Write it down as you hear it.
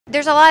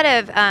There's a lot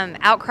of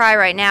outcry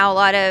right now, a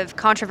lot of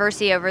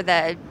controversy over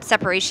the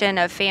separation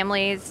of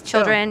families,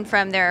 children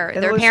from their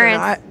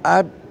parents.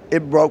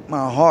 It broke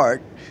my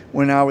heart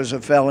when I was a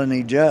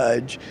felony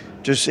judge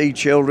to see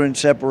children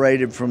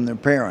separated from their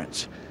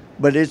parents.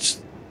 But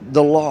it's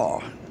the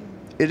law.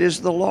 It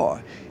is the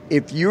law.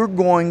 If you're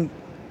going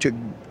to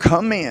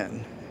come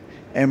in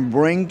and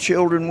bring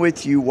children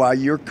with you while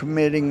you're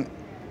breaking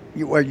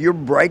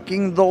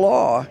the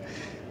law,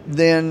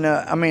 then,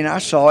 I mean, I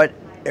saw it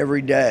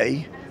every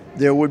day.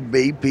 There would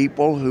be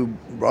people who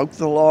broke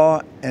the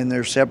law and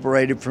they're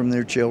separated from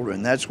their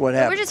children. That's what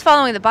happened. We're just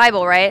following the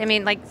Bible, right? I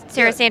mean, like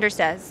Sarah Sanders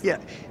says. Yeah,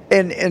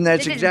 and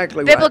that's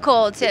exactly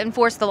biblical right. To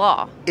enforce the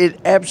law. It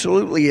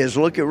absolutely is.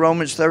 Look at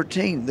Romans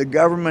 13. The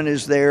government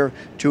is there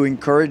to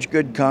encourage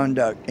good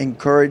conduct,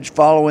 encourage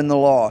following the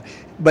law.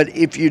 But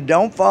if you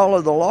don't follow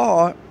the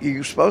law,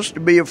 you're supposed to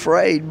be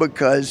afraid,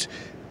 because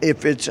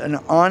if it's an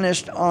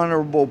honest,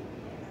 honorable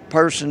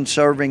person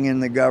serving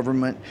in the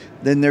government,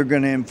 then they're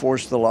going to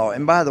enforce the law.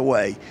 And by the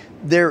way,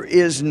 there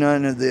is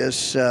none of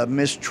this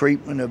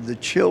mistreatment of the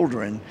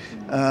children.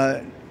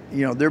 You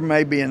know, there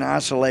may be an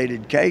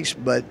isolated case,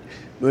 but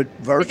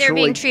virtually they're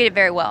being treated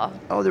very well.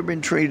 Oh, they're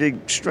being treated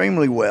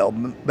extremely well,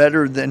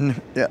 better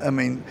than, I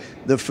mean,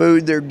 the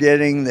food they're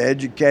getting, the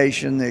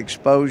education, the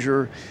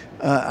exposure.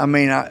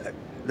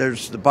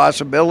 There's the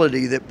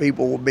possibility that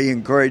people will be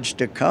encouraged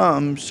to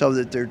come so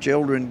that their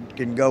children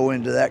can go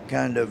into that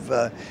kind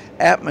of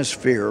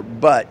atmosphere.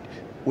 But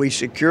we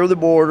secure the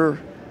border,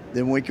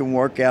 then we can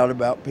work out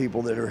about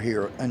people that are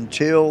here.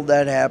 Until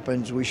that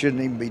happens, we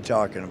shouldn't even be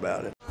talking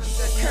about it.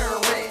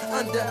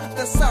 Under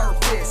the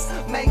surface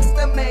makes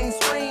the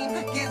mainstream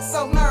get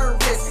so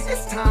nervous.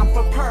 It's time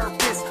for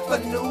purpose, for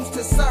news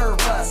to serve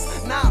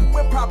us, not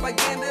with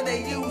propaganda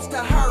they use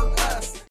to hurt us.